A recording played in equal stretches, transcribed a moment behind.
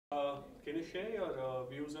Can you share your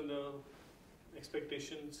views on the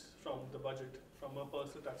expectations from the budget from a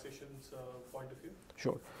personal taxation's point of view?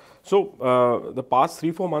 Sure. So, the past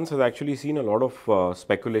 3-4 months has actually seen a lot of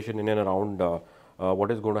speculation in and around what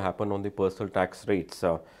is going to happen on the personal tax rates.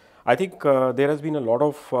 I think there has been a lot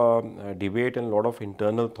of debate and a lot of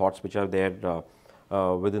internal thoughts which are there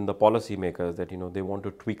within the policymakers that they want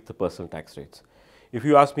to tweak the personal tax rates. If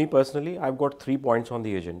you ask me personally, I've got 3 points on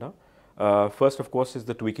the agenda. First, of course, is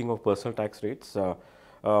the tweaking of personal tax rates.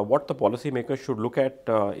 What the policymakers should look at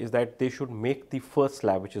is that they should make the first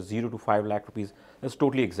slab, which is 0 to 5 lakh rupees, as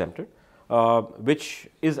totally exempted, which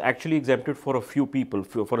is actually exempted for a few people,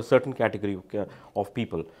 for a certain category of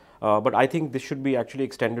people. But I think this should be actually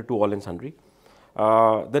extended to all and sundry.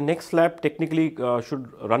 The next slab technically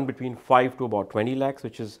should run between 5 to about 20 lakhs,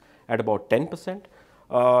 which is at about 10%,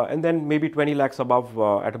 and then maybe 20 lakhs above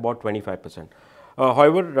at about 25%.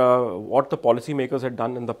 However, what the policymakers had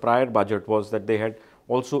done in the prior budget was that they had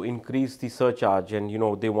also increased the surcharge, and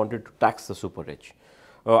they wanted to tax the super rich.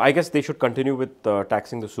 I guess they should continue with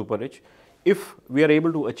taxing the super rich. If we are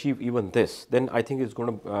able to achieve even this, then I think it's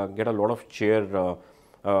going to get a lot of cheer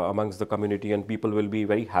amongst the community, and people will be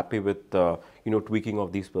very happy with tweaking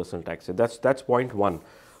of these personal taxes. That's point one.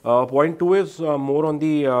 Point two is more on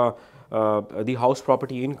the house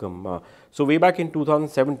property income. So way back in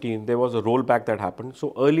 2017, there was a rollback that happened.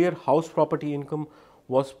 So earlier, house property income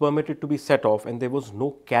was permitted to be set off, and there was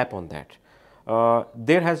no cap on that.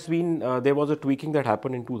 There was a tweaking that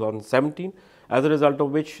happened in 2017, as a result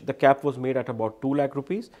of which the cap was made at about 2 lakh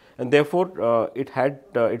rupees, and therefore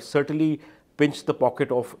it certainly pinched the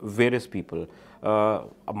pocket of various people.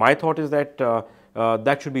 My thought is that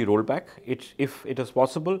that should be rolled back. If it is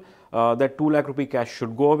possible, that 2 lakh rupee cash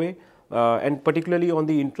should go away. And particularly on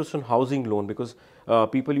the interest on housing loan, because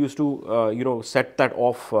people used to set that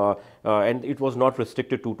off and it was not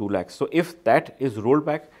restricted to 2 lakhs. So if that is rolled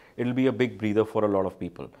back, it will be a big breather for a lot of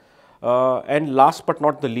people. And last but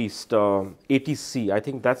not the least, ATC. I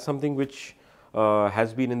think that's something which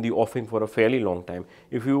has been in the offing for a fairly long time.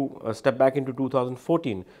 If you step back into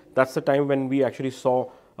 2014, that's the time when we actually saw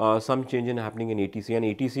some change in happening in ATC, and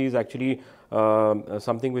ATC is actually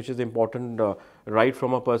something which is important right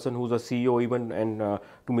from a person who's a CEO even and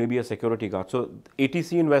to maybe a security guard. So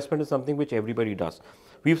ATC investment is something which everybody does.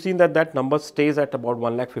 We've seen that that number stays at about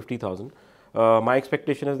 1,50,000. My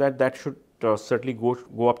expectation is that that should certainly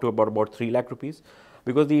go up to about 3 lakh rupees,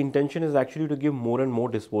 because the intention is actually to give more and more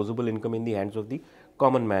disposable income in the hands of the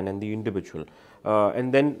common man and the individual.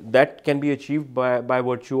 And then that can be achieved by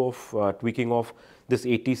virtue of tweaking of this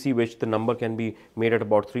ATC, which the number can be made at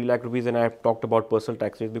about 3 lakh rupees, and I have talked about personal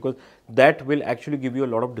tax rates because that will actually give you a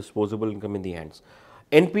lot of disposable income in the hands.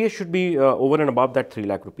 NPS should be over and above that 3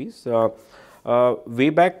 lakh rupees. Way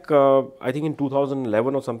back, I think in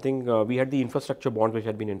 2011 or something, we had the infrastructure bonds which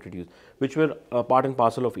had been introduced, which were part and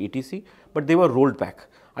parcel of ATC, but they were rolled back.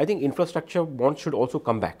 I think infrastructure bonds should also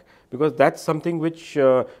come back, because that's something which,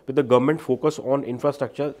 with the government focus on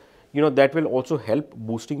infrastructure, that will also help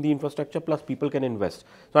boosting the infrastructure, plus people can invest.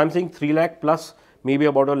 So I'm saying 3 lakh plus maybe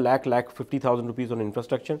about a lakh 50,000 rupees on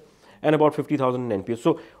infrastructure and about 50,000 in NPS.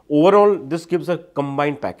 So overall, this gives a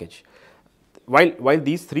combined package. While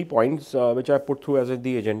these 3 points which I put through as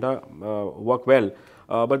the agenda work well,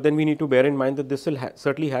 but then we need to bear in mind that this will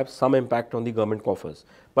certainly have some impact on the government coffers.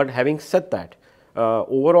 But having said that,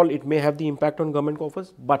 overall it may have the impact on government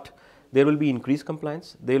coffers, but there will be increased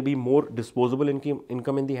compliance, there will be more disposable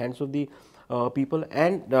income in the hands of the people,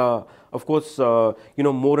 and of course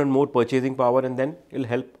more and more purchasing power, and then it will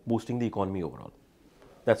help boosting the economy overall.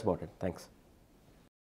 That's about it. Thanks.